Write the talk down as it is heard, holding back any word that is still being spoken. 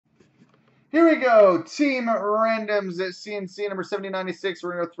Here we go. Team randoms at C&C number 7096.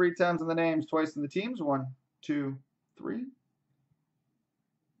 We're going to go 3 times on the names, twice in the teams. 1, 2, 3.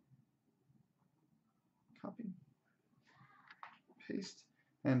 Copy. Paste.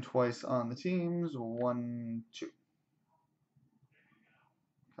 And twice on the teams. 1, 2.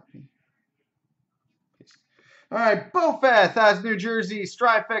 Copy. Paste. All right, Bofeth has New Jersey,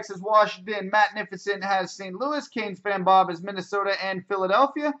 Strifex has Washington, Magnificent has St. Louis, Canes Fan Bob has Minnesota and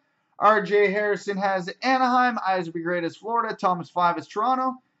Philadelphia, RJ Harrison has Anaheim, Isby Great has Florida, Thomas 5 has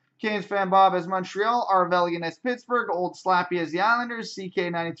Toronto, Canes Fan Bob has Montreal, Arvelian has Pittsburgh, Old Slappy has the Islanders,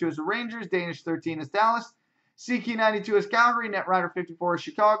 CK92 has the Rangers, Danish 13 has Dallas, CK92 has Calgary, Netrider 54 has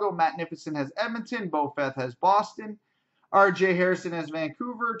Chicago, Magnificent has Edmonton, Bofeth has Boston, RJ Harrison has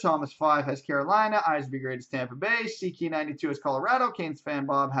Vancouver. Thomas 5 has Carolina. Isby Great has Tampa Bay. CK92 has Colorado. Canes Fan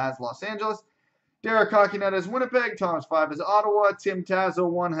Bob has Los Angeles. Derek Hockenett has Winnipeg. Thomas 5 has Ottawa. Tim Tazzo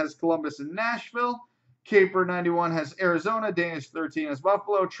 1 has Columbus and Nashville. Caper 91 has Arizona. Danish 13 has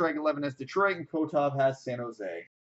Buffalo. Treg 11 has Detroit. And Kotov has San Jose.